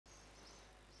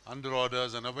under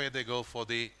orders, and away they go for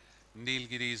the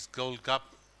Nilgiris Gold Cup.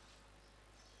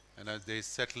 And as they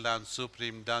settle down,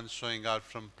 Supreme Dance showing out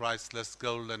from Priceless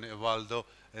Gold and Evaldo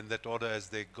in that order as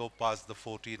they go past the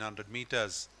 1400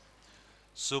 meters.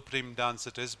 Supreme Dance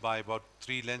it is by about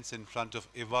 3 lengths in front of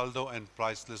Evaldo and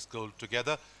Priceless Gold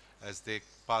together as they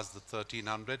pass the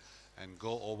 1300 and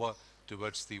go over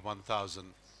towards the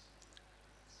 1000.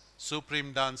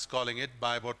 Supreme Dance calling it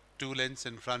by about 2 lengths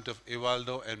in front of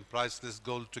Evaldo and Priceless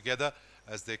Gold together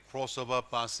as they cross over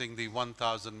passing the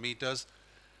 1000 meters.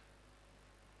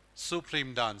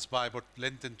 Supreme Dance by about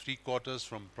length and 3/4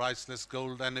 from Priceless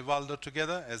Gold and Evaldo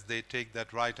together as they take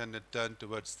that right-handed turn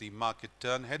towards the market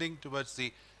turn, heading towards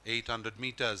the 800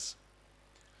 meters.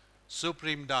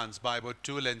 Supreme Dance by about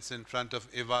 2 lengths in front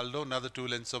of Evaldo. Another 2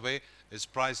 lengths away is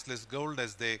Priceless Gold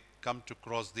as they come to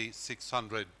cross the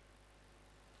 600.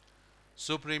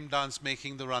 Supreme Dance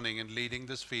making the running and leading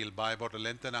this field by about 1.5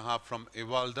 lengths from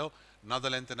Evaldo. Another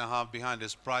 1.5 lengths behind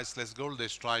is Priceless Gold. They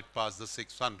stride past the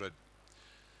 600.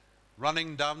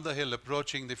 Running down the hill,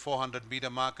 approaching the 400-meter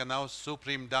marker now.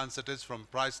 Supreme Dance it is from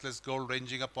Priceless Gold,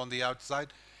 ranging up on the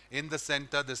outside. In the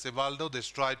center, this Evaldo, they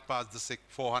stride past the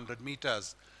 400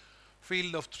 meters.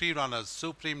 Field of 3 runners.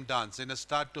 Supreme Dance in a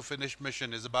start-to-finish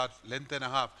mission is about 1.5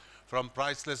 lengths from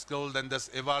Priceless Gold and this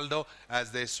Evaldo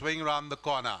as they swing around the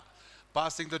corner.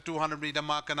 Passing the 200-meter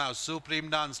marker now. Supreme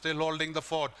Dance still holding the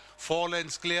fort. 4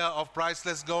 lengths clear of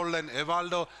Priceless Gold and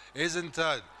Evaldo is in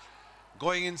third.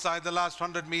 Going inside the last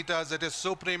 100 meters, it is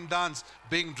Supreme Dance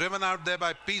being driven out there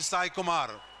by P. Sai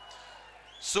Kumar.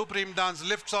 Supreme Dance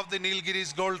lifts off the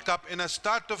Nilgiris Gold Cup in a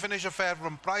start-to-finish affair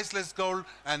from Priceless Gold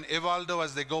and Evaldo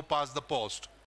as they go past the post.